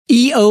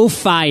EO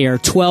Fire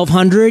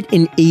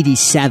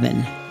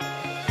 1287.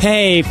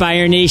 Hey,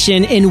 Fire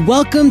Nation, and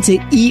welcome to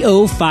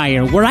EO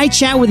Fire, where I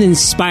chat with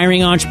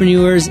inspiring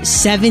entrepreneurs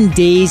 7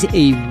 days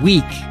a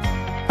week.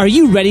 Are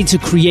you ready to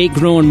create,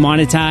 grow, and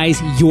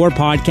monetize your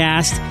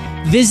podcast?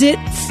 Visit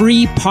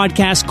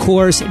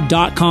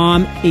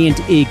freepodcastcourse.com and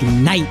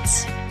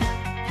ignite.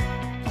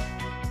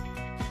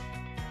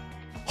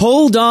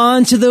 Hold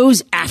on to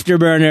those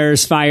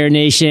afterburners, Fire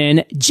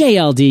Nation.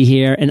 JLD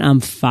here, and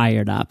I'm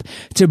fired up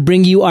to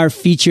bring you our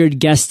featured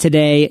guest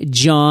today,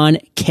 John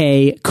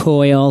K.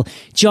 Coyle.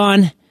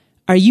 John,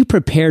 are you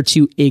prepared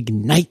to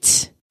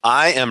ignite?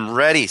 I am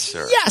ready,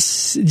 sir.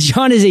 Yes!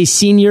 John is a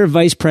senior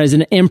vice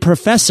president and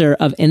professor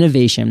of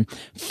innovation,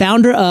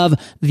 founder of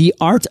The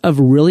Art of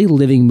Really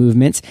Living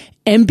Movement,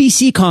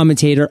 NBC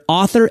commentator,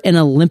 author, and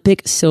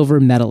Olympic silver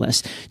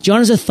medalist.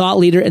 John is a thought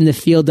leader in the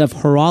field of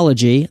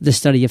horology, the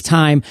study of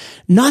time,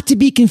 not to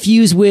be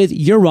confused with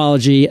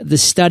urology, the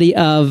study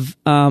of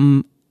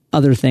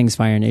other things,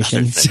 Fire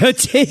Nation. So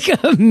take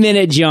a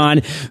minute,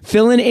 John,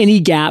 fill in any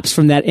gaps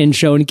from that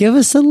intro and give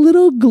us a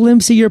little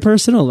glimpse of your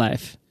personal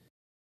life.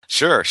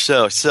 Sure.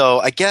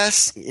 So I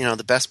guess,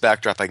 the best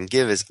backdrop I can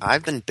give is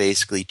I've been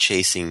basically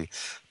chasing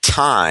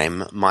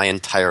time my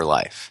entire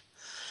life.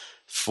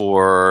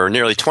 For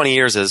nearly 20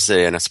 years as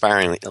an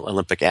aspiring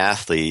Olympic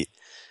athlete,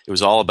 it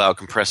was all about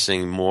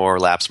compressing more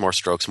laps, more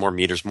strokes, more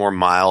meters, more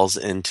miles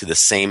into the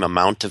same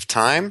amount of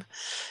time.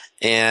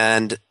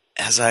 And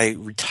as I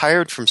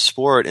retired from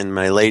sport in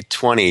my late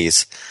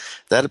 20s,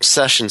 that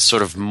obsession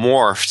sort of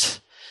morphed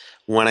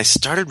when I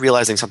started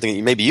realizing something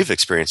that maybe you've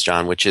experienced,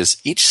 John, which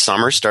is each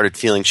summer started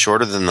feeling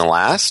shorter than the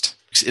last.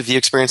 Have you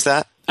experienced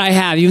that? I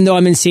have, even though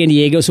I'm in San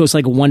Diego, so it's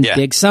like one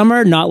big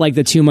summer, not like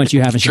the 2 months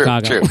you have in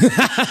Chicago. True.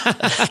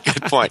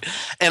 Good point.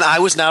 And I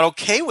was not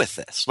okay with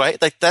this, right?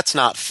 Like, that's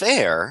not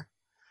fair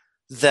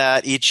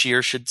that each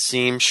year should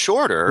seem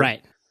shorter.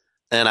 Right.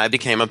 And I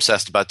became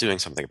obsessed about doing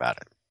something about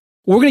it.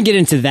 We're going to get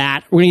into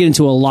that. We're going to get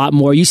into a lot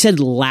more. You said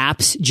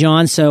laps,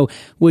 John. So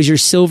was your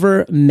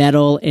silver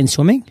medal in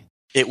swimming?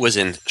 It was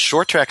in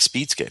short track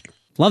speed skating.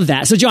 Love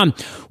that. So, John,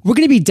 we're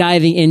going to be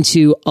diving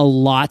into a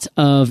lot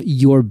of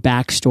your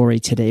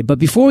backstory today. But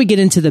before we get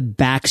into the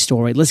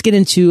backstory, let's get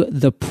into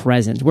the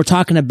present. We're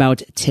talking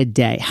about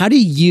today. How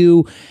do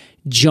you,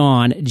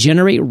 John,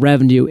 generate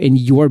revenue in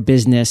your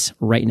business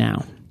right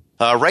now?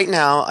 Right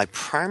now, I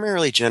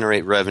primarily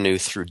generate revenue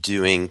through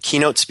doing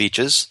keynote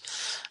speeches.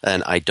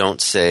 And I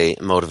don't say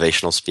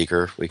motivational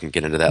speaker. We can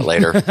get into that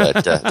later.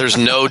 But there's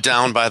no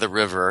down by the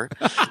river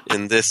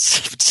in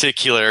this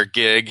particular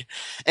gig.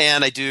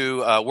 And I do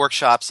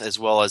workshops as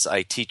well as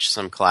I teach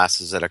some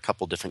classes at a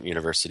couple different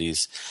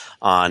universities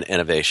on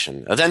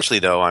innovation. Eventually,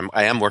 though,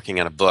 I am working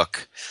on a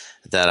book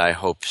that I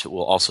hope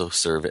will also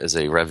serve as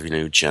a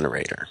revenue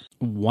generator.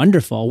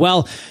 Wonderful.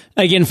 Well,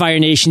 again, Fire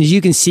Nation, as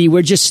you can see,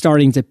 we're just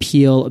starting to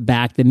peel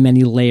back the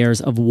many layers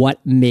of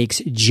what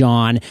makes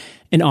John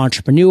an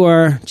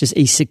entrepreneur, just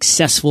a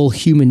successful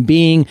human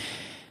being.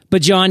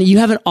 But John, you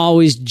haven't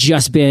always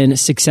just been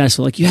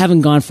successful. Like, you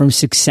haven't gone from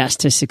success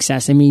to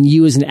success. I mean,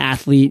 you as an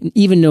athlete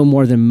even know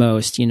more than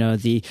most,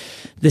 the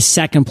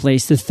second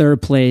place, the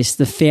third place,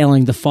 the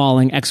failing, the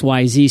falling,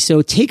 XYZ.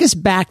 So take us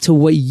back to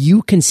what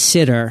you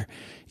consider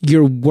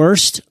your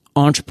worst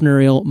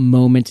entrepreneurial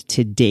moment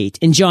to date.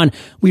 And John,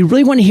 we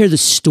really want to hear the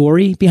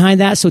story behind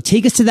that. So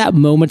take us to that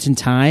moment in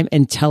time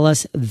and tell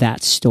us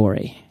that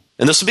story.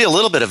 And this will be a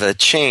little bit of a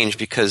change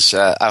because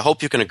I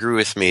hope you can agree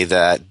with me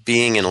that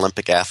being an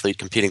Olympic athlete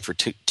competing for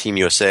Team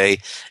USA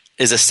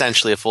is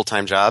essentially a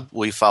full-time job.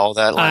 Will you follow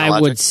that line of logic?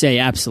 I would say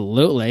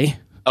absolutely.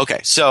 Okay,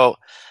 so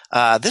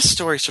this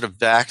story sort of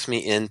backs me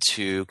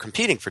into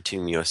competing for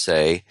Team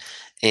USA.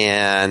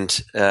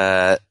 And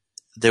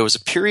there was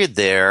a period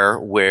there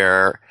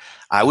where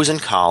I was in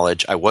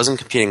college. I wasn't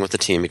competing with the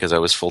team because I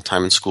was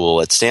full-time in school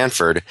at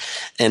Stanford.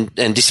 And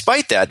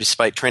despite that,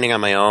 despite training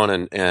on my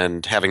own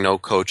and having no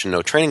coach and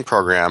no training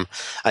program,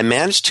 I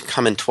managed to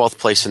come in 12th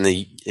place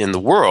in the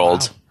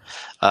world,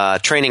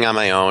 training on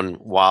my own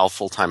while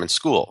full-time in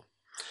school.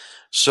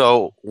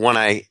 So when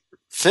I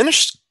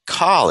finished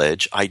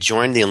college, I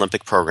joined the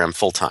Olympic program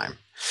full-time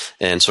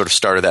and sort of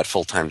started that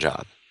full-time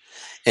job.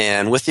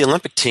 And with the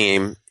Olympic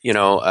team,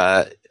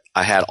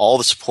 I had all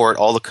the support,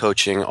 all the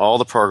coaching, all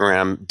the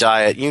program,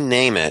 diet, you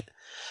name it.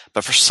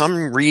 But for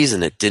some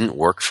reason, it didn't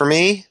work for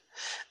me.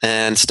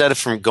 And instead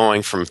of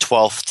going from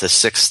 12th to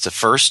 6th to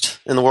 1st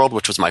in the world,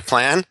 which was my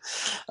plan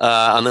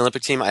on the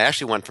Olympic team, I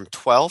actually went from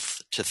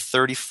 12th to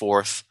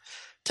 34th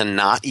to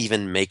not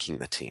even making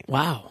the team.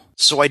 Wow.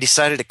 So I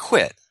decided to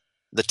quit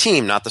the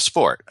team, not the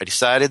sport. I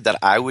decided that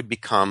I would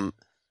become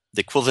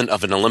the equivalent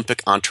of an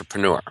Olympic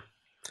entrepreneur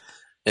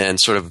and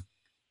sort of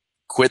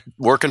quit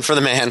working for the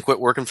man, quit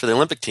working for the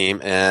Olympic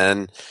team,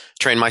 and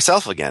train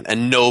myself again.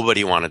 And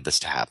nobody wanted this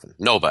to happen.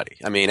 Nobody.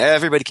 I mean,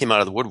 everybody came out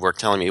of the woodwork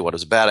telling me what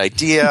was a bad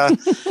idea.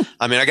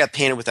 I mean, I got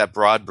painted with that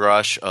broad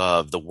brush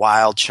of the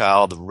wild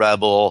child, the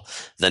rebel,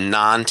 the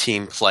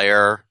non-team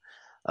player.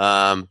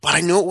 But I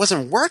knew it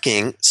wasn't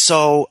working,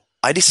 so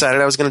I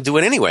decided I was going to do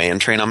it anyway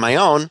and train on my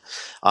own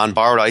on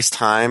borrowed ice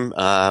time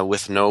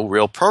with no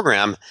real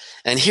program.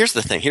 And here's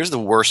the thing. Here's the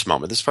worst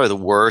moment. This is probably the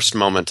worst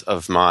moment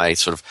of my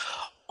sort of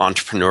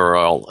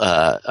entrepreneurial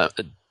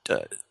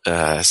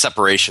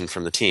separation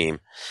from the team.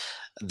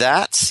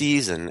 That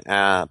season,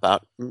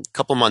 about a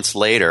couple months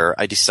later,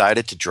 I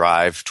decided to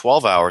drive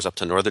 12 hours up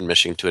to northern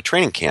Michigan to a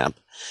training camp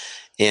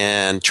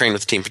and train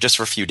with the team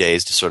for a few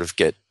days to sort of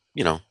get,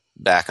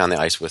 back on the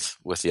ice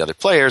with the other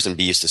players and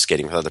be used to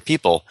skating with other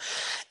people.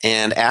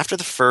 And after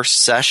the first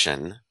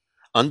session,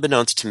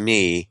 unbeknownst to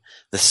me,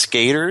 the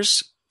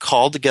skaters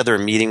called together a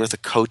meeting with the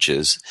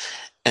coaches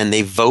and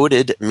they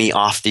voted me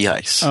off the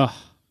ice. Oh.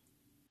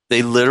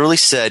 They literally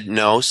said,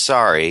 no,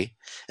 sorry.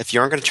 If you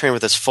aren't going to train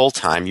with us full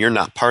time, you're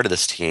not part of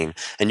this team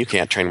and you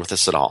can't train with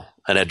us at all.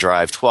 And I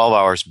drive 12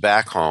 hours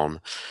back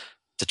home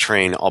to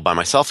train all by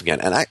myself again.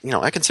 And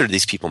I consider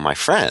these people my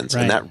friends,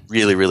 right. And that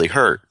really, really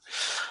hurt.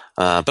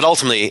 But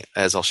ultimately,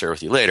 as I'll share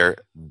with you later,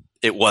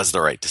 it was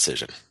the right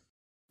decision.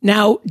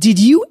 Now, did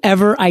you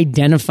ever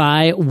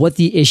identify what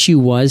the issue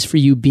was for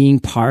you being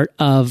part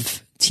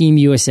of Team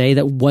USA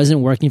that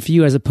wasn't working for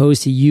you, as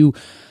opposed to you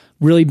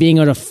really being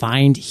able to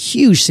find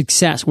huge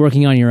success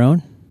working on your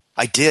own?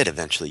 I did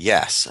eventually,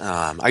 yes.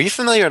 Are you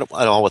familiar at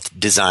all with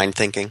design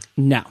thinking?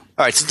 No.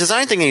 All right, so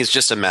design thinking is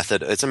just a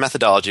method. It's a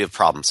methodology of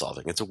problem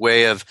solving. It's a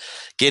way of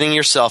getting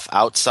yourself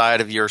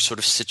outside of your sort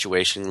of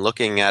situation,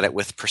 looking at it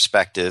with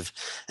perspective,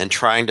 and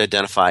trying to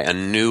identify a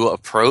new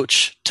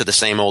approach to the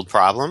same old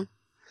problem.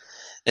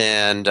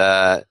 And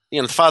the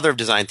father of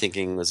design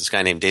thinking was this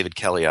guy named David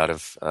Kelly out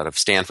of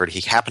Stanford.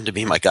 He happened to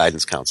be my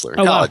guidance counselor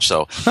in college,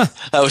 wow. So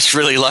I was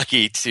really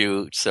lucky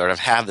to sort of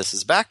have this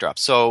as backdrop.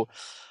 So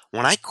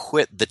when I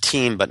quit the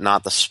team but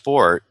not the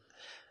sport,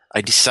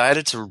 I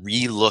decided to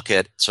relook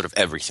at sort of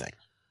everything.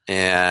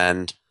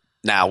 And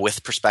now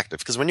with perspective,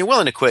 because when you're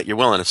willing to quit, you're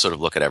willing to sort of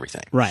look at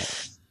everything.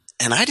 Right.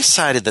 And I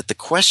decided that the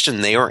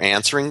question they were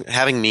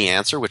having me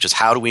answer, which is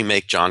how do we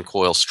make John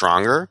Coyle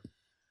stronger,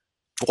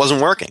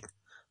 wasn't working.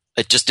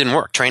 It just didn't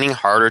work. Training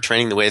harder,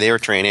 training the way they were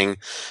training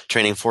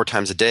 4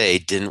 times a day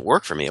didn't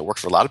work for me. It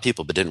worked for a lot of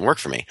people, but didn't work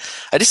for me.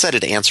 I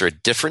decided to answer a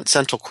different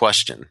central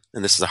question,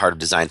 and this is the heart of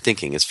design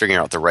thinking, is figuring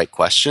out the right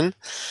question.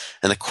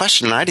 And the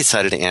question I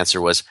decided to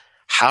answer was,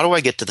 how do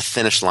I get to the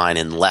finish line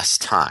in less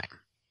time?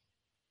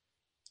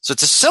 So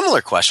it's a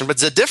similar question, but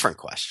it's a different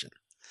question.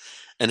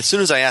 And as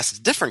soon as I asked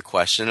a different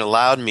question, it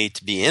allowed me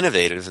to be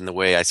innovative in the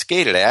way I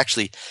skated. I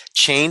actually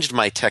changed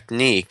my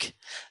technique,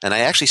 and I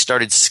actually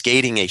started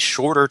skating a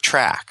shorter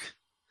track.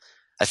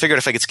 I figured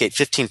if I could skate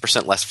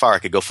 15% less far, I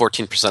could go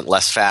 14%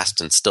 less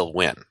fast and still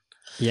win.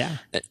 Yeah.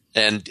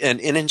 And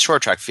in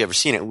short track, if you've ever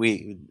seen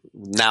it,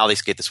 now they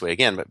skate this way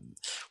again, but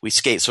we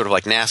skate sort of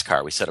like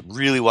NASCAR. We set up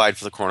really wide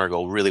for the corner,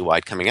 go really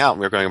wide coming out, and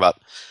we were going about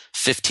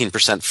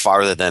 15%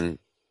 farther than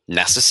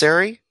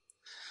necessary.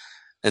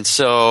 And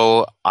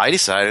so I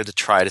decided to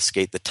try to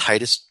skate the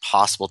tightest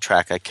possible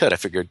track I could. I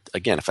figured,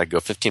 again, if I go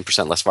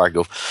 15% less far, I'd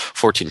go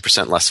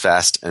 14% less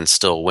fast and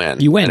still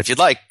win. You win. And if you'd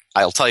like,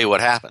 I'll tell you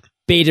what happened.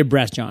 Bated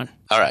breath, John.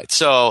 All right.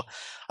 So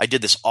I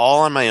did this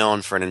all on my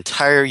own for an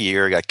entire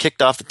year. Got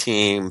kicked off the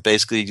team,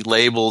 basically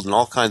labeled in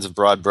all kinds of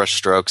broad brush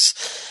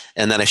strokes.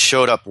 And then I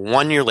showed up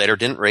 1 year later,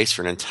 didn't race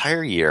for an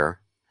entire year.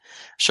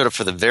 Showed up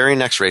for the very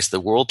next race, the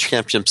World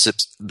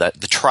Championships, the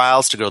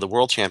trials to go to the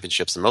World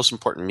Championships, the most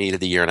important meet of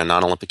the year in a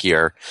non-Olympic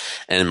year.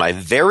 And in my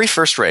very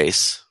first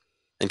race,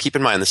 and keep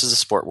in mind, this is a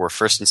sport where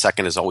first and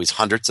second is always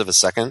hundredths of a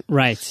second.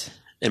 Right.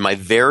 In my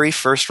very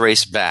first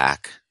race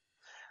back,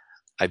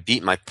 I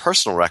beat my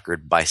personal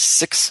record by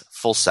 6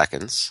 full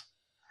seconds.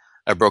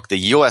 I broke the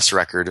U.S.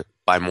 record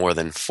by more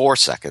than 4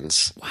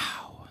 seconds.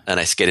 Wow. And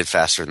I skated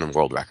faster than the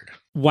world record.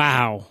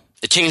 Wow.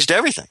 It changed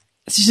everything.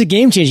 It's just a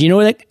game changer. You know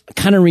what that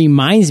kind of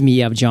reminds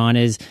me of, John,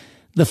 is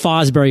the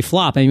Fosbury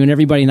flop. I mean, when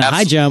everybody in the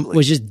high jump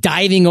was just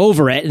diving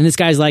over it, and this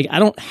guy's like, I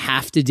don't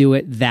have to do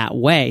it that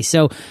way.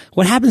 So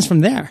what happens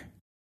from there?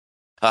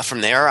 From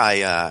there,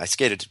 I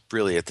skated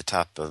really at the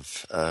top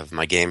of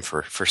my game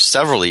for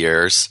several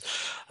years.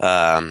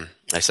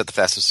 I set the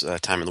fastest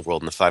time in the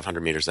world in the 500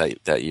 meters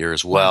that year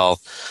as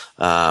well,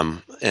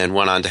 and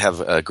went on to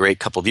have a great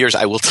couple of years.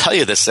 I will tell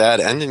you the sad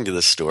ending to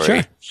this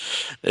story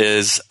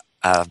is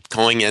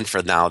going in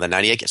for now the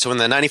 98 games. So in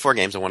the 94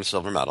 games, I won a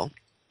silver medal.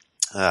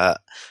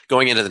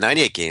 Going into the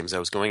 98 games, I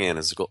was going in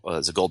as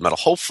a gold medal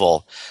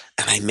hopeful,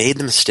 and I made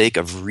the mistake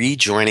of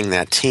rejoining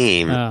that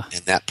team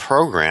in that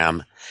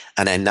program.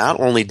 And I not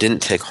only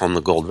didn't take home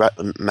the gold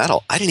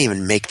medal, I didn't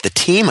even make the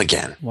team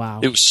again. Wow.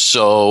 It was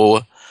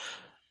so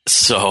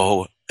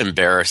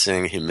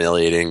embarrassing,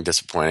 humiliating,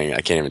 disappointing.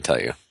 I can't even tell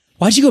you.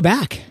 Why'd you go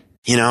back?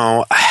 You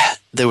know,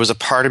 there was a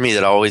part of me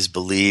that always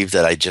believed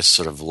that I just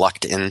sort of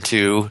lucked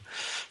into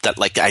that,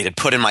 like I had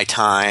put in my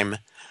time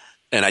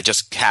and I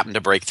just happened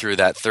to break through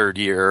that third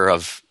year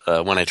of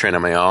when I trained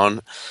on my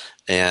own.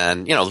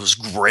 And, you know, there was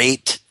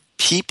great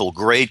people,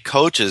 great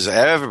coaches.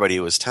 Everybody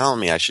was telling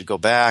me I should go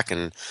back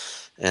and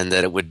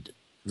that it would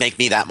make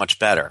me that much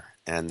better.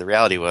 And the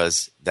reality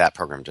was that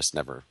program just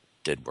never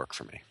did work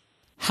for me.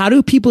 How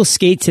do people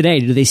skate today?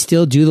 Do they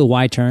still do the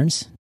wide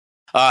turns?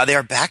 They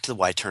are back to the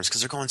wide turns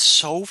because they're going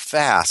so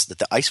fast that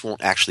the ice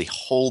won't actually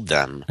hold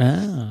them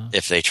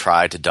if they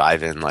try to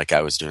dive in like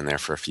I was doing there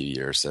for a few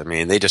years. I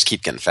mean, they just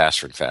keep getting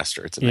faster and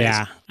faster. It's amazing.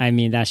 Yeah, I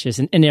mean, that's just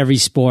in every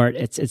sport.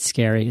 It's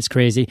scary. It's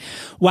crazy.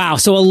 Wow.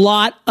 So a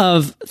lot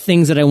of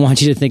things that I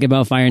want you to think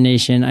about, Fire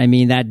Nation. I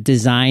mean, that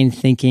design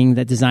thinking,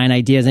 that design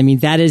ideas. I mean,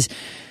 that is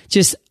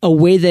just a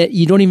way that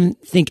you don't even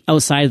think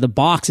outside of the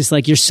box. It's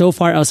like you're so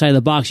far outside of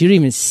the box, you don't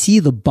even see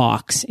the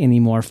box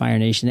anymore, Fire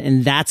Nation.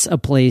 And that's a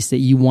place that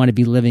you want to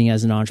be living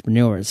as an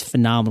entrepreneur. It's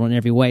phenomenal in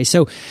every way.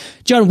 So,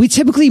 John, we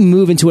typically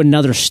move into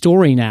another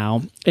story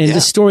now. And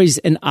the story's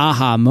an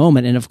aha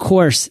moment. And of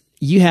course,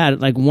 you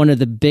had like one of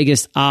the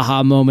biggest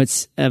aha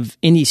moments of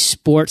any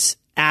sports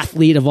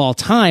athlete of all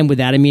time with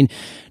that. I mean,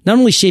 not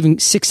only shaving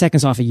 6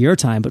 seconds off of your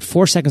time, but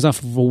 4 seconds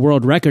off of a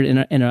world record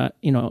in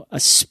a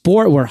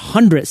sport where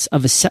hundreds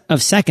of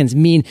seconds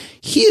mean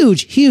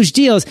huge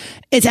deals.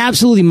 It's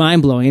absolutely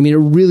mind blowing. I mean, it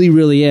really,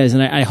 really is.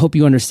 And I hope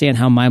you understand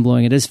how mind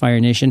blowing it is, Fire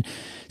Nation.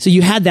 So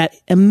you had that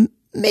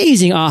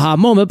amazing aha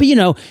moment, but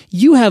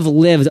you have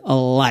lived a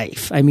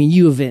life. I mean,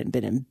 you have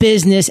been in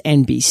business,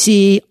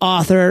 NBC,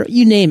 author,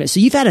 you name it. So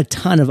you've had a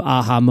ton of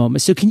aha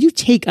moments. So can you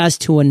take us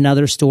to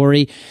another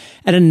story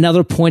at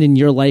another point in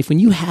your life when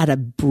you had a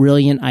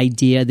brilliant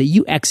idea that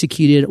you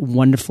executed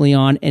wonderfully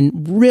on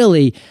and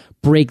really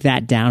break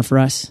that down for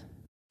us?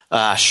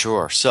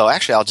 Sure. So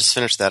actually, I'll just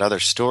finish that other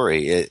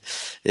story.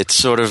 It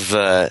sort of,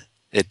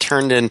 it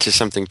turned into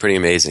something pretty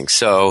amazing.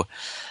 So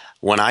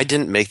when I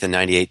didn't make the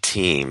 98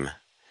 team,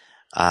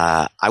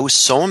 I was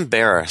so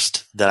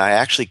embarrassed that I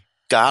actually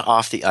got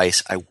off the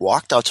ice. I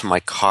walked out to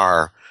my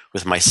car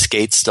with my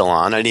skates still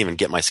on. I didn't even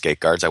get my skate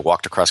guards. I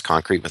walked across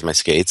concrete with my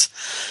skates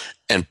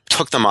and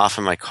took them off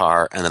in my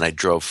car. And then I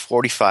drove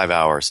 45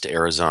 hours to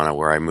Arizona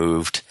where I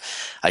moved.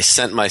 I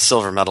sent my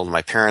silver medal to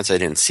my parents. I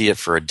didn't see it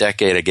for a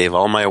decade. I gave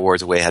all my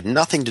awards away. It had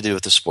nothing to do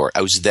with the sport.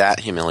 I was that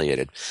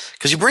humiliated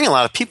because you bring a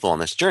lot of people on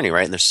this journey,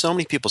 right? And there's so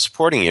many people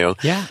supporting you.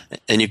 Yeah.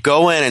 And you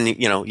go in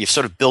and, you've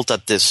sort of built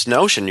up this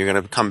notion you're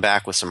going to come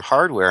back with some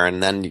hardware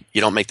and then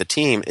you don't make the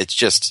team. It's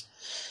just,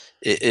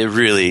 I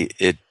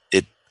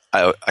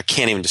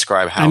can't even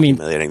describe how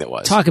humiliating that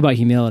was. Talk about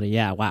humility.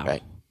 Yeah. Wow.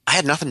 Right. I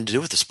had nothing to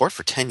do with the sport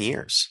for 10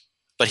 years.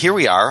 But here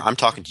we are. I'm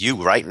talking to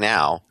you right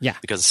now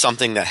because it's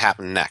something that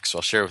happened next. So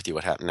I'll share with you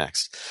what happened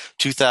next.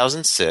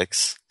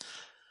 2006,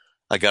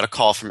 I got a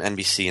call from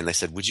NBC and they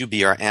said, would you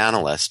be our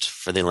analyst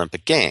for the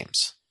Olympic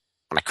Games?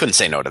 And I couldn't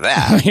say no to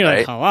that. You're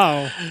right?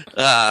 Like,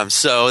 hello.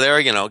 So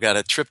there, got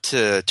a trip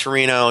to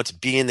Torino to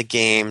be in the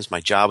games.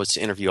 My job was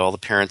to interview all the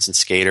parents and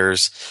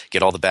skaters,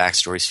 get all the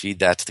backstories, feed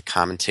that to the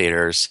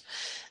commentators.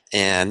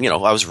 And,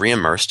 I was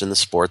re-immersed in the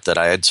sport that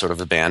I had sort of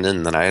abandoned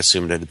and that I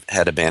assumed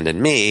had abandoned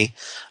me.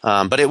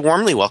 But it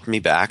warmly welcomed me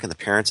back, and the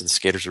parents and the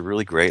skaters were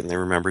really great, and they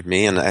remembered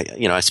me. And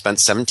I spent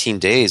 17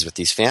 days with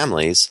these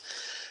families.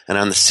 And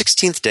on the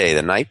 16th day,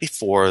 the night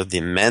before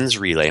the men's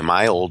relay,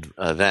 my old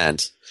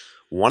event,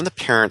 one of the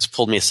parents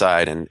pulled me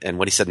aside, and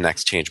what he said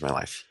next changed my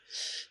life.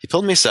 He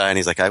pulled me aside, and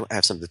he's like, I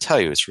have something to tell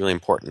you. It's really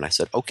important. I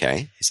said,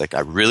 okay. He's like,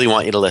 I really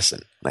want you to listen.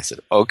 And I said,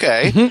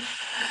 okay. And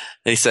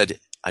he said,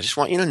 I just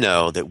want you to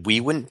know that we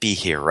wouldn't be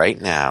here right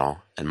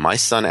now, and my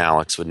son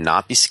Alex would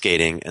not be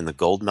skating in the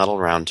gold medal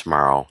round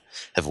tomorrow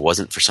if it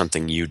wasn't for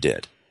something you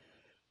did.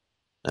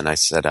 And I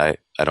said, I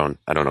don't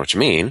know what you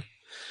mean.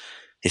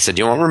 He said,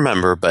 you won't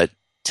remember, but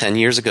 10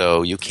 years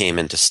ago, you came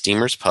into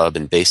Steamer's Pub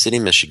in Bay City,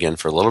 Michigan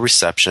for a little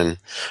reception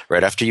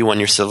right after you won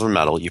your silver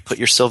medal. You put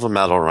your silver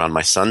medal around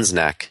my son's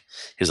neck.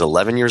 He was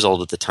 11 years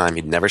old at the time.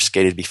 He'd never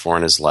skated before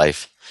in his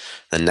life.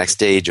 The next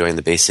day, he joined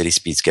the Bay City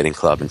Speed Skating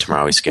Club, and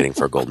tomorrow he's skating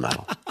for a gold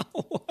medal.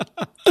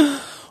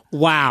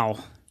 Wow.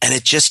 And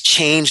it just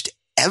changed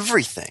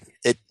everything.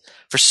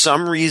 For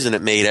some reason,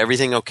 it made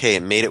everything okay.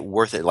 It made it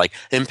worth it, like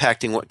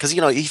impacting what – because,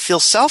 you feel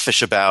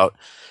selfish about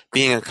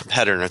being a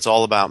competitor, and it's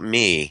all about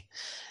me.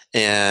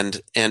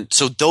 And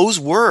so those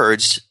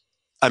words –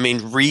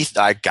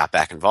 I got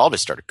back involved. I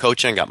started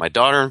coaching, got my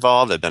daughter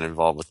involved. I've been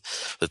involved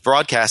with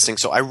broadcasting.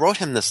 So I wrote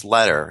him this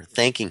letter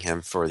thanking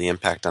him for the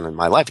impact on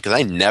my life because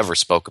I never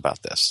spoke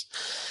about this.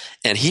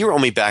 And he wrote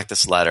me back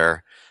this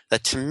letter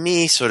that to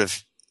me sort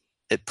of,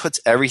 it puts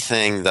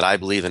everything that I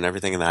believe in,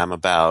 everything that I'm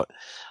about,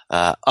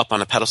 up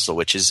on a pedestal,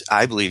 which is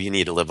I believe you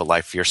need to live a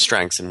life for your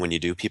strengths. And when you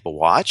do, people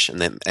watch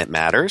and it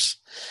matters.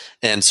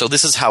 And so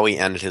this is how he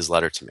ended his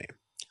letter to me.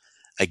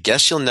 I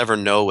guess you'll never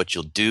know what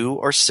you'll do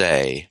or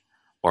say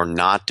or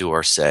not do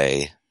or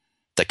say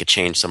that could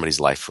change somebody's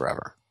life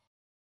forever.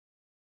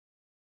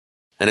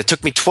 And it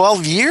took me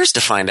 12 years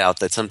to find out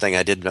that something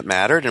I did that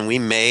mattered, and we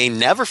may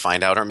never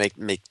find out or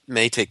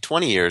may take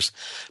 20 years.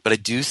 But I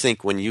do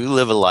think when you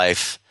live a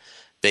life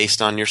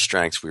based on your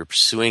strengths, where you're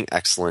pursuing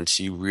excellence,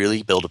 you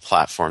really build a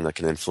platform that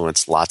can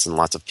influence lots and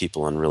lots of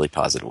people in really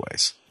positive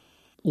ways.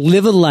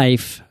 Live a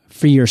life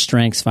for your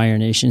strengths, Fire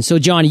Nation. So,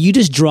 John, you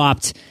just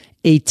dropped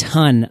a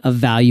ton of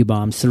value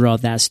bombs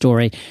throughout that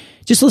story.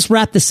 Just let's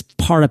wrap this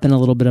part up in a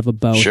little bit of a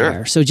bow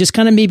here. So just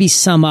kind of maybe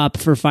sum up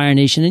for Fire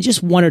Nation in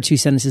just one or two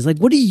sentences. Like,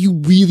 what do you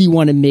really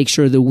want to make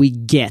sure that we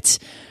get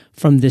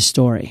from this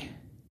story?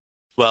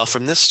 Well,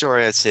 from this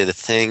story, I'd say the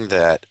thing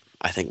that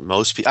I think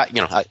most people,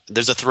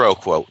 there's a Thoreau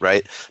quote,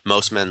 right?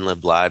 Most men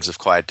live lives of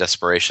quiet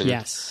desperation.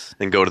 Yes.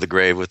 And go to the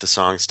grave with the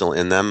song still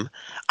in them.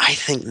 I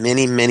think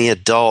many, many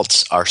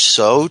adults are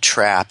so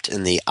trapped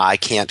in the I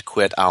can't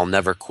quit, I'll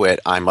never quit,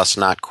 I must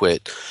not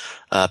quit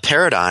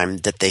paradigm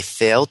that they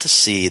fail to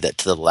see that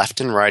to the left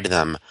and right of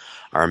them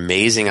are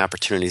amazing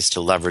opportunities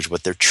to leverage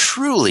what they're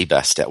truly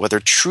best at, what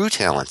their true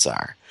talents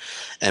are.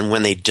 And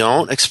when they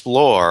don't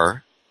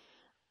explore,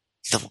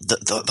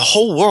 the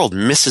whole world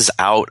misses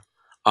out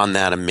on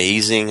that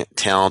amazing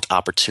talent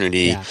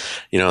opportunity,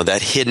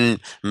 that hidden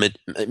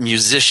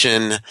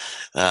musician,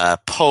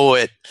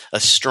 poet,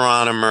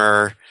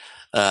 astronomer,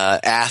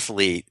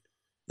 athlete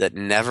that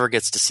never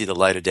gets to see the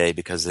light of day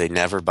because they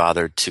never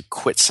bothered to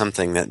quit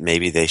something that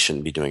maybe they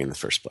shouldn't be doing in the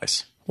first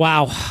place.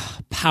 Wow.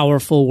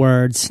 Powerful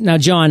words. Now,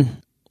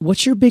 John,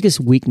 what's your biggest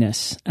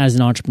weakness as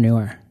an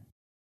entrepreneur?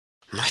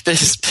 My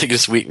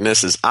biggest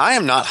weakness is I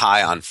am not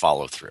high on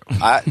follow-through.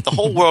 The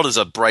whole world is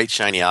a bright,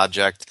 shiny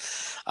object.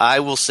 I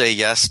will say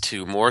yes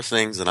to more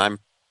things than I'm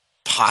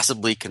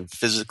possibly can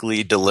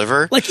physically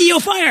deliver. Like EO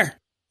Fire!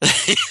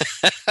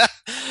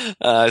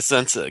 I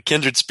sense a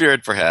kindred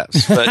spirit,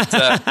 perhaps. But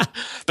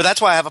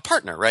that's why I have a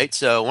partner, right?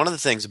 So one of the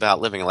things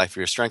about living a life of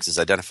your strengths is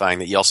identifying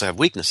that you also have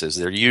weaknesses.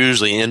 They're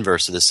usually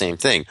inverse to the same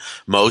thing.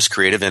 Most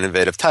creative,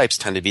 innovative types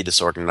tend to be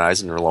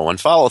disorganized and low on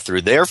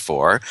follow-through.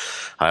 Therefore,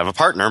 I have a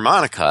partner,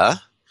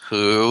 Monica,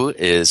 who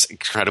is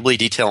incredibly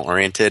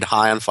detail-oriented,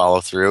 high on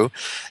follow-through,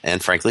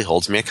 and frankly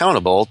holds me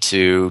accountable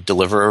to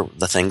deliver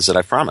the things that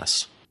I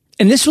promise.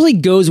 And this really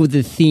goes with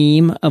the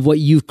theme of what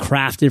you've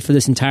crafted for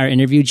this entire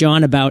interview,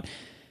 John, about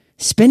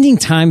spending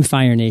time,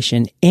 Fire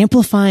Nation,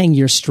 amplifying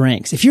your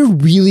strengths. If you're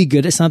really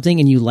good at something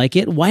and you like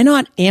it, why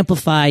not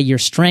amplify your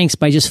strengths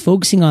by just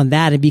focusing on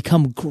that and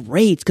become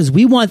great? Because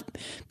we want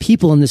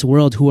people in this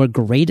world who are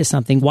great at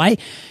something. Why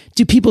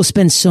do people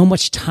spend so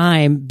much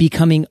time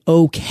becoming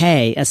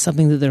okay at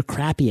something that they're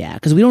crappy at?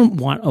 Because we don't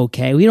want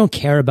okay. We don't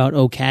care about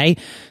okay.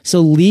 So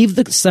leave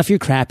the stuff you're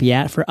crappy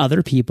at for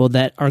other people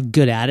that are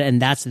good at it,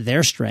 and that's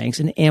their strengths,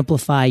 and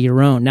amplify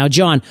your own. Now,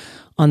 John,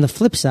 on the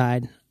flip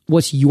side,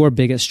 what's your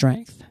biggest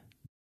strength?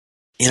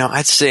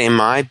 I'd say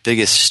my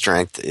biggest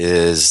strength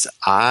is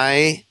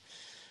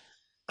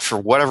for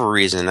whatever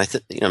reason, I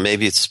think,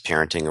 maybe it's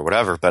parenting or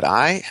whatever, but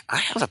I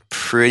have a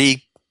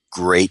pretty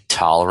great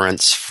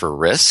tolerance for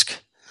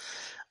risk.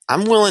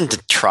 I'm willing to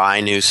try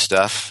new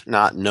stuff,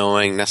 not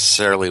knowing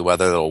necessarily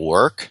whether it'll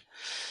work.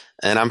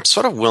 And I'm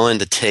sort of willing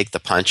to take the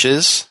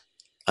punches,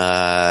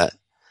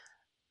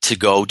 to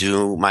go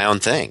do my own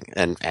thing.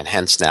 And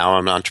hence now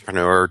I'm an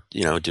entrepreneur,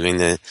 doing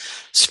the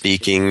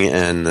speaking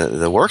and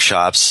the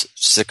workshops.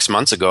 6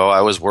 months ago,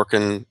 I was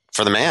working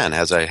for the man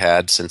as I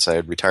had since I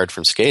had retired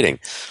from skating.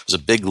 It was a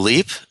big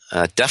leap,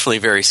 definitely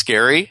very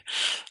scary.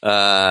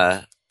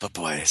 But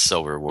boy, it's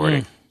so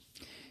rewarding.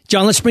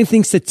 John, let's bring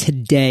things to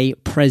today,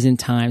 present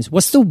times.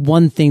 What's the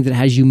one thing that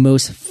has you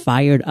most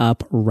fired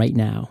up right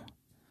now?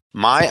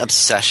 My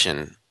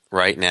obsession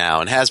right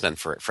now, and has been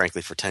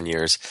frankly for 10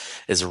 years,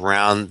 is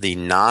around the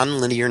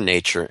nonlinear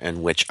nature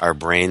in which our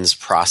brains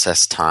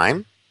process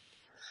time.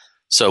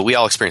 So we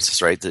all experience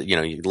this, right?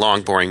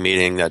 Long, boring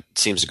meeting that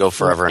seems to go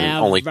forever.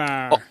 And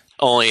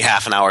only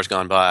half an hour's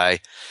gone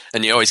by.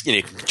 And you always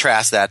you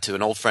contrast that to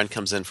an old friend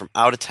comes in from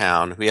out of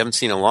town who we haven't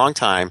seen in a long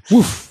time.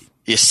 Oof.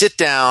 You sit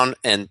down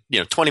and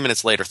 20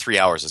 minutes later, 3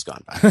 hours has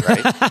gone by,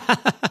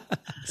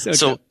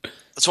 right?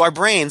 So our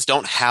brains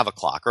don't have a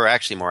clock, or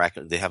actually more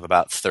accurately, they have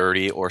about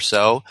 30 or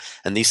so.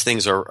 And these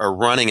things are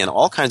running in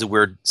all kinds of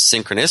weird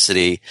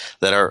synchronicity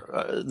that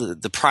are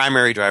the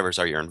primary drivers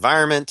are your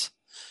environment,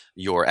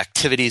 your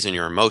activities, and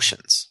your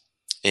emotions.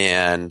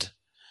 And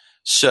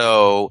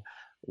so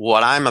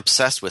what I'm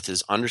obsessed with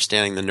is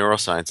understanding the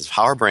neuroscience of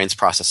how our brains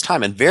process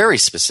time. And very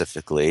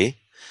specifically,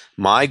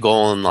 my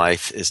goal in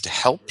life is to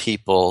help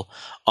people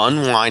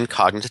unwind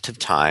cognitive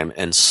time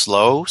and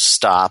slow,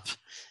 stop,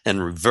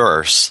 and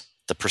reverse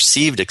the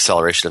perceived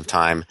acceleration of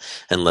time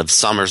and live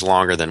summers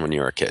longer than when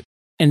you were a kid.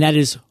 And that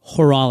is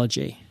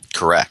horology.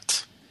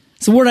 Correct.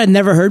 It's a word I'd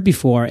never heard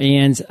before,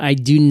 and I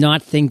do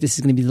not think this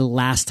is going to be the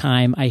last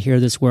time I hear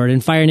this word.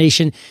 And Fire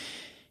Nation,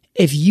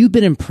 if you've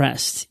been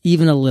impressed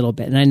even a little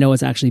bit, and I know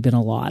it's actually been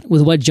a lot,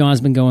 with what John's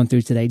been going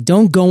through today,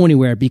 don't go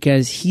anywhere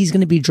because he's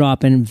going to be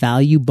dropping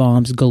value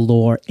bombs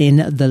galore in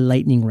the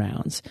lightning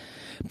rounds.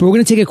 But we're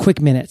going to take a quick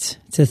minute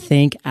to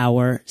thank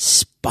our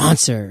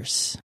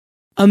sponsors.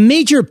 A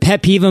major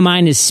pet peeve of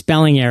mine is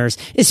spelling errors,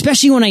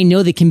 especially when I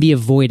know they can be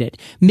avoided.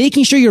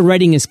 Making sure your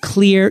writing is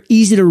clear,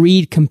 easy to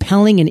read,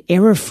 compelling, and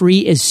error-free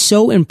is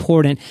so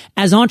important.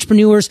 As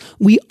entrepreneurs,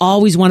 we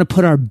always want to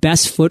put our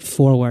best foot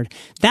forward.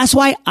 That's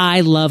why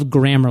I love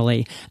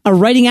Grammarly, a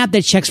writing app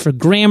that checks for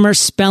grammar,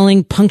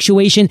 spelling,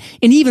 punctuation,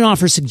 and even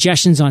offers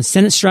suggestions on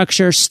sentence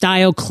structure,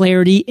 style,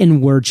 clarity,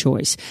 and word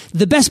choice.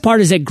 The best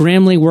part is that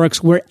Grammarly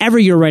works wherever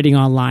you're writing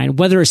online,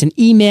 whether it's an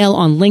email,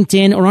 on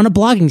LinkedIn, or on a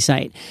blogging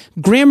site.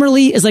 Grammarly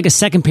Grammarly is like a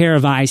second pair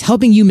of eyes,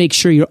 helping you make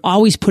sure you're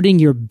always putting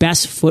your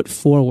best foot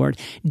forward.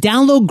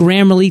 Download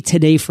Grammarly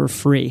today for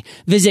free.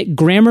 Visit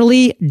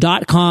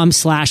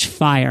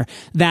Grammarly.com/fire.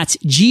 That's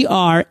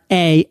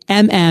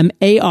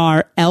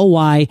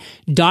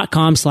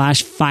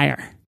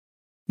GRAMMARLY.com/fire.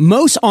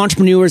 Most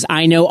entrepreneurs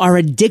I know are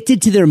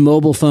addicted to their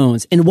mobile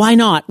phones. And why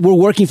not? We're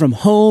working from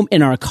home,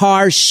 in our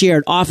cars,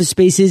 shared office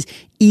spaces,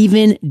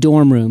 even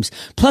dorm rooms.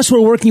 Plus, we're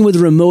working with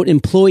remote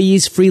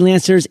employees,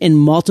 freelancers, and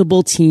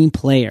multiple team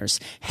players.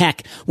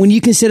 Heck, when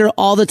you consider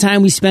all the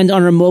time we spend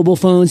on our mobile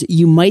phones,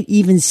 you might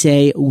even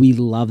say we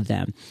love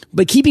them.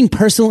 But keeping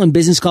personal and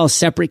business calls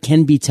separate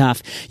can be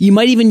tough. You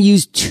might even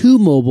use 2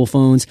 mobile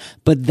phones,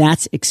 but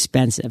that's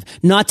expensive.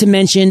 Not to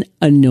mention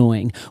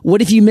annoying.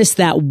 What if you miss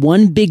that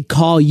one big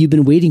call you've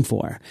been waiting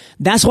for?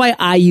 That's why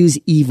I use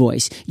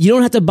eVoice. You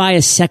don't have to buy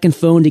a second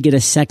phone to get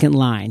a second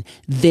line.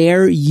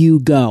 There you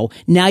go.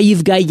 Now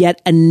you've got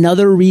yet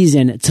another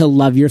reason to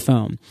love your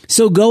phone.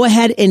 So go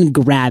ahead and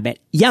grab it.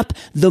 Yep,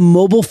 the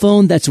mobile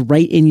phone that's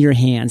right in your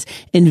hands,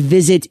 and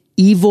visit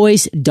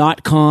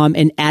evoice.com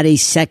and add a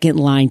second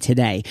line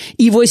today.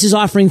 eVoice is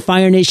offering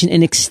Fire Nation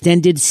an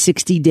extended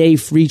 60-day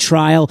free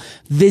trial.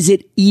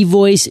 Visit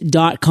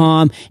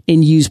evoice.com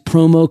and use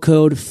promo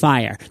code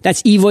FIRE.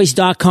 That's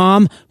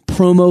evoice.com,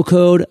 promo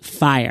code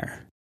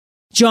FIRE.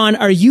 John,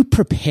 are you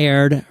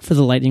prepared for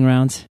the lightning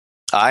round?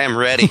 I am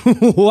ready.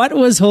 What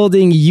was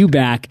holding you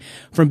back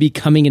from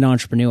becoming an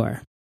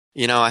entrepreneur?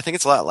 You know, I think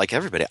it's a lot like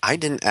everybody. I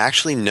didn't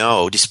actually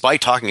know,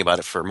 despite talking about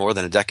it for more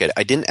than a decade,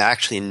 I didn't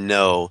actually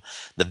know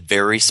the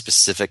very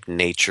specific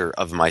nature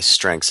of my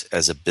strengths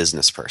as a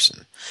business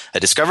person. I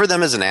discovered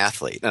them as an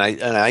athlete, and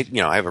I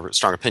have a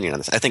strong opinion on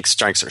this. I think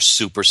strengths are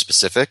super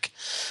specific.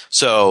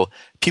 So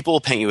people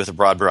will paint you with a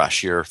broad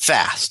brush. You're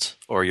fast,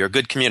 or you're a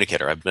good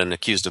communicator. I've been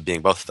accused of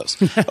being both of those.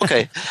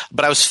 Okay,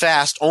 but I was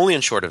fast only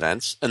in short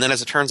events. And then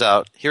as it turns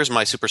out, here's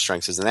my super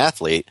strengths as an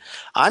athlete.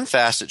 I'm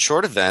fast at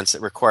short events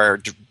that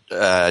require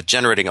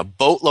generating a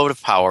boatload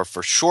of power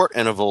for short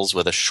intervals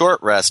with a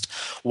short rest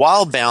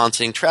while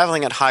balancing,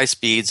 traveling at high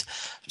speeds,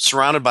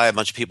 surrounded by a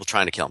bunch of people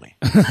trying to kill me.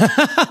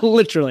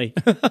 Literally.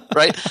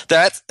 Right?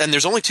 And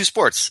there's only 2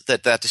 sports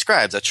that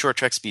describes. That's short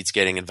track speed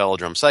skating and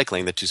velodrome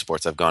cycling, the 2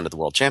 sports I've gone to the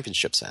world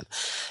championships in.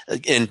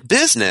 In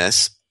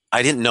business,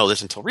 I didn't know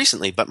this until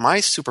recently, but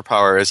my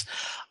superpower is,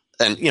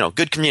 and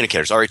good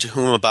communicators, to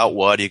whom, about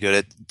what, you're good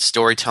at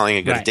storytelling,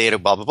 you're good at data,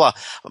 blah, blah, blah.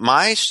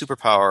 My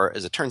superpower,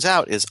 as it turns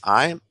out, is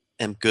I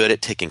am good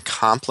at taking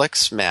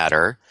complex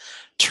matter,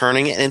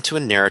 turning it into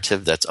a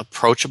narrative that's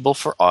approachable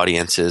for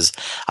audiences.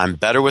 I'm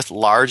better with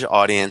large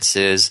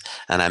audiences,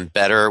 and I'm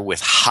better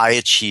with high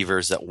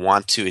achievers that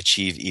want to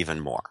achieve even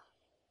more.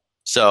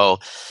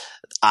 So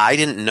I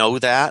didn't know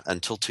that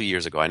until 2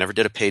 years ago. I never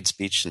did a paid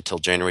speech until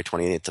January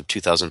 28th of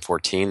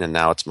 2014, and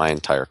now it's my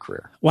entire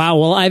career. Wow.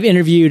 Well, I've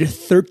interviewed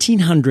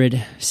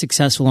 1,300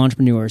 successful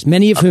entrepreneurs,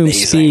 many of whom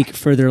speak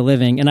for their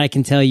living. And I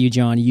can tell you,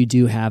 John, you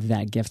do have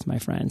that gift, my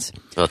friends.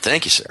 Well,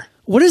 thank you, sir.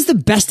 What is the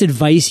best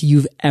advice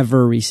you've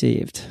ever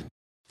received?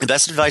 The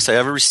best advice I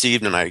ever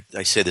received, and I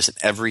say this in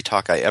every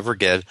talk I ever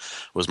give,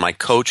 was my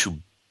coach who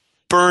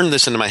burned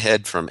this into my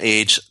head from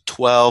age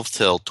 12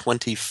 till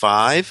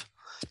 25.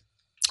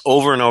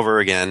 Over and over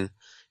again,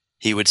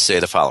 he would say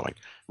the following: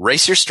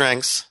 race your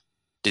strengths,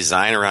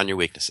 design around your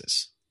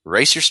weaknesses.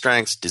 Race your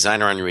strengths,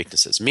 design around your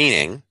weaknesses,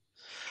 meaning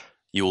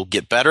you will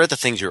get better at the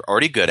things you're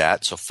already good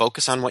at, so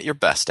focus on what you're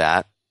best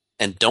at,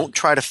 and don't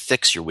try to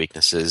fix your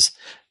weaknesses.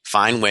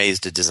 Find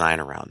ways to design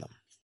around them.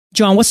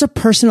 John, what's a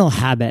personal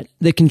habit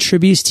that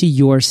contributes to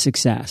your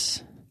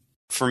success?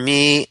 For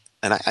me,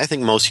 and I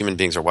think most human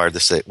beings are wired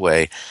this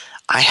way,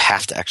 I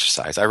have to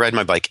exercise. I ride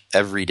my bike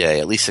every day,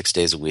 at least 6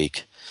 days a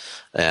week.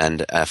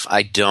 And if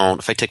I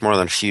take more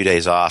than a few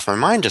days off, my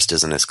mind just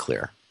isn't as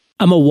clear.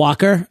 I'm a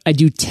walker. I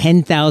do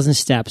 10,000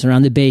 steps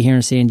around the Bay here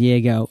in San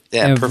Diego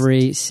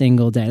every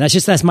single day.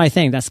 That's my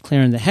thing. That's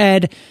clearing the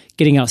head,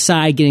 getting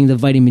outside, getting the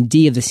vitamin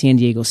D of the San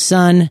Diego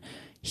sun.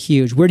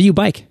 Huge. Where do you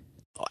bike?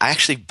 I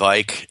actually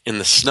bike in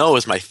the snow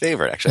is my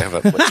favorite. Actually, I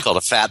have what's called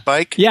a fat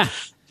bike. Yeah.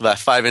 About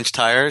 5-inch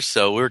tires.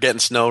 So we're getting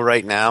snow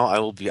right now. I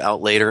will be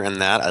out later in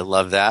that. I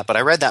love that. But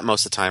I ride that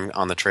most of the time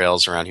on the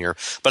trails around here.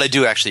 But I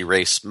do actually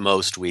race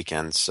most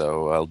weekends.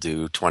 So I'll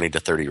do 20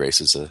 to 30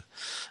 races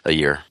a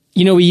year.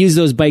 We use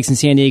those bikes in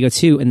San Diego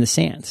too, in the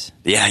sands.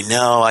 Yeah, I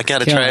know. I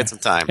got to try it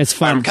sometime. It's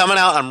fun. I'm coming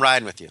out. I'm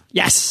riding with you.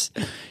 Yes.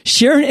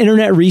 Share an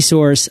internet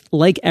resource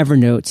like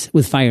Evernote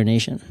with Fire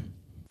Nation.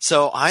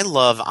 So I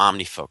love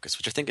OmniFocus,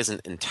 which I think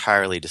isn't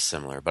entirely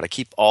dissimilar, but I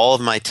keep all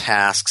of my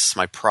tasks,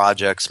 my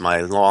projects,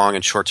 my long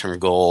and short-term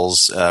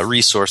goals,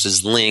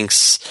 resources,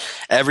 links,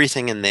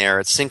 everything in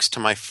there. It syncs to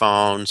my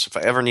phone. So if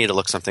I ever need to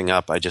look something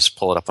up, I just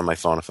pull it up on my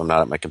phone if I'm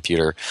not at my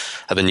computer.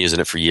 I've been using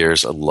it for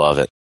years. I love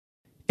it.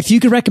 If you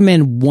could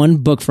recommend one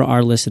book for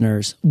our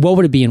listeners, what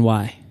would it be and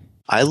why?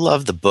 I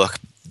love the book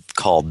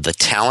called The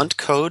Talent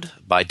Code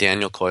by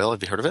Daniel Coyle.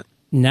 Have you heard of it?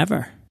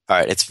 Never. All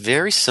right. It's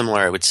very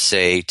similar, I would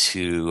say,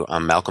 to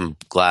Malcolm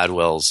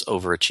Gladwell's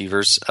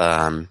Overachievers.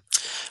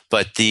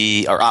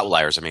 Or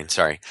outliers,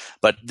 sorry.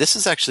 But this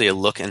is actually a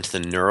look into the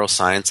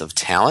neuroscience of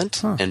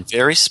talent. And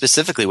very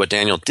specifically what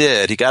Daniel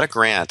did, he got a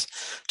grant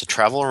to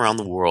travel around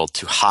the world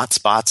to hot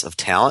spots of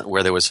talent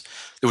where there was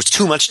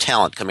too much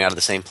talent coming out of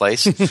the same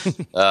place.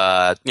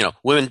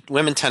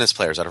 Women tennis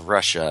players out of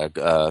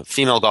Russia,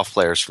 female golf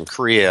players from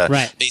Korea,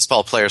 right.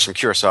 Baseball players from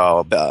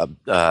Curacao,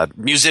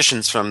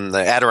 musicians from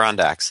the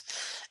Adirondacks.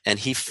 And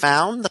he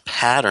found the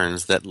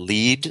patterns that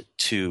lead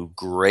to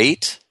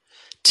great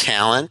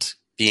talent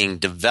being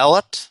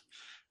developed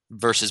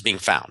versus being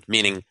found,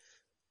 meaning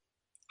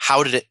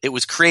how did it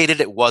was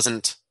created, it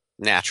wasn't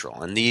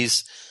natural. And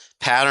these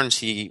patterns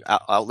he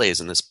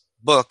outlays in this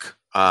book,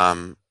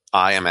 I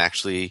am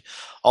actually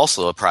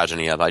also a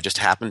progeny of. I just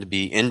happened to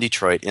be in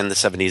Detroit in the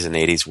 70s and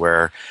 80s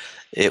where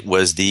it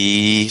was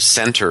the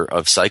center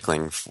of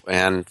cycling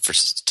and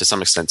to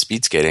some extent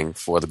speed skating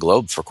for the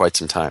globe for quite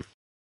some time.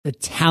 The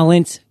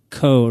talent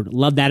code.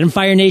 Love that. And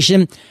Fire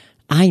Nation,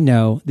 I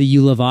know that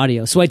you love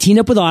audio. So I teamed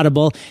up with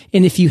Audible.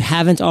 And if you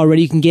haven't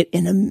already, you can get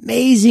an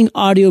amazing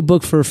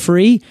audiobook for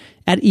free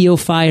at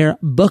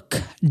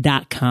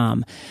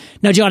eofirebook.com.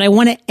 Now, John, I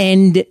want to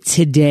end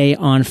today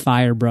on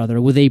fire, brother,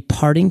 with a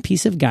parting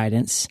piece of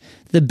guidance,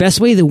 the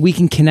best way that we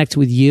can connect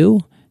with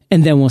you,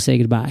 and then we'll say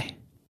goodbye.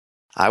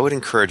 I would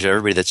encourage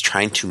everybody that's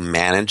trying to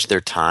manage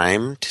their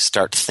time to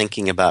start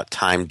thinking about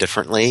time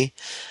differently.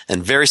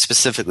 And very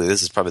specifically,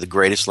 this is probably the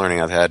greatest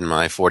learning I've had in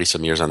my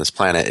 40-some years on this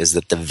planet, is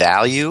that the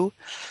value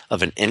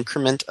of an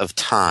increment of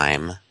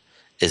time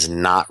is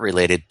not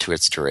related to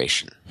its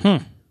duration.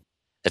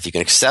 If you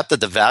can accept that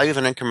the value of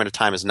an increment of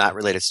time is not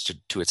related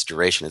to its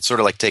duration, it's sort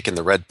of like taking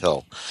the red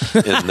pill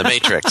in the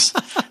Matrix.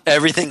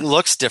 Everything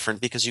looks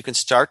different because you can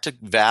start to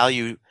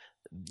value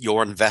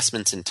your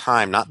investments in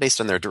time, not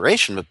based on their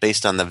duration, but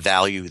based on the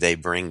value they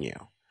bring you.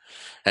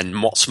 And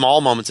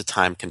small moments of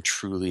time can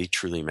truly,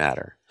 truly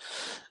matter.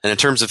 And in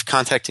terms of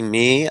contacting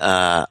me,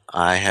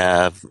 I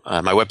have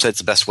my website's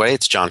the best way.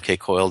 It's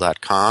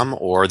johnkcoyle.com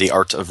or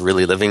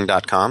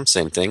theartofreallyliving.com.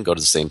 Same thing. Go to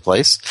the same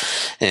place.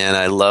 And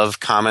I love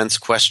comments,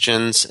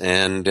 questions,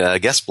 and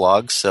guest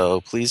blogs.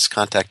 So please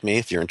contact me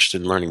if you're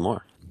interested in learning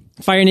more.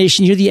 Fire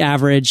Nation, you're the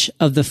average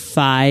of the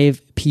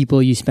 5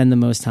 people you spend the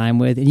most time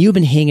with. And you've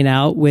been hanging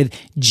out with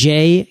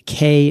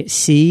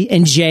JKC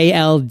and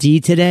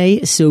JLD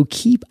today. So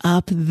keep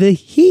up the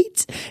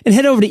heat and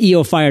head over to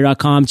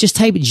eofire.com. Just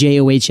type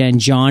JOHN,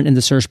 John, in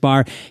the search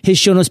bar. His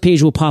show notes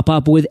page will pop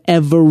up with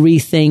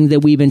everything that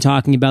we've been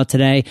talking about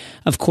today.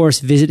 Of course,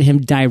 visit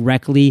him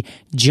directly,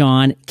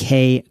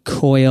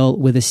 johnkcoyle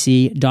with a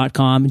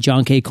C.com,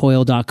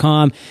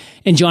 johnkcoyle.com.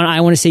 And John, I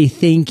want to say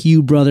thank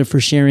you, brother, for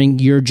sharing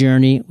your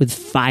journey with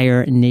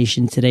Fire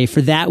Nation today.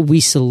 For that,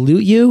 we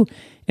salute you,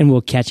 and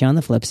we'll catch you on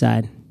the flip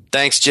side.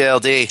 Thanks,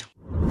 JLD.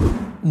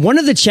 One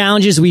of the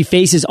challenges we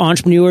face as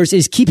entrepreneurs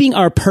is keeping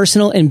our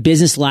personal and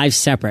business lives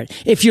separate.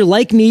 If you're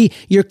like me,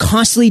 you're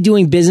constantly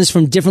doing business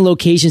from different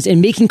locations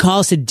and making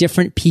calls to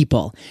different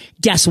people.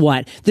 Guess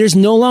what? There's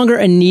no longer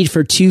a need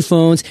for 2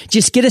 phones.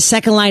 Just get a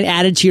second line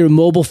added to your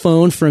mobile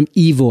phone from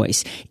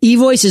eVoice.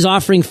 eVoice is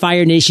offering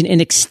Fire Nation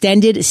an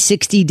extended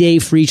 60-day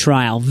free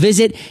trial.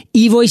 Visit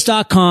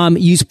eVoice.com.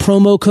 Use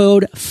promo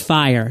code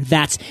FIRE.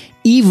 That's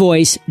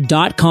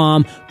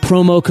eVoice.com,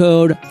 promo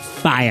code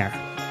FIRE.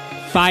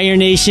 Fire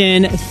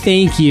Nation,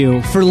 thank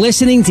you for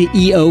listening to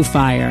EO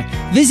Fire.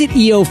 Visit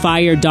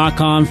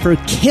eofire.com for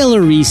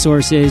killer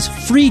resources,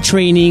 free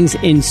trainings,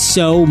 and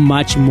so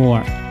much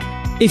more.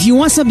 If you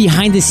want some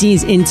behind the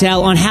scenes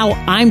intel on how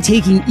I'm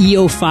taking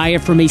EO Fire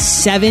from a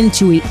 7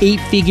 to an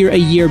 8-figure a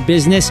year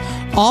business,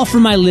 all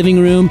from my living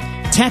room,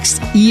 text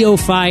EO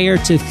Fire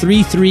to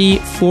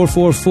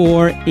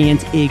 33444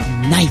 and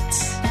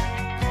ignite.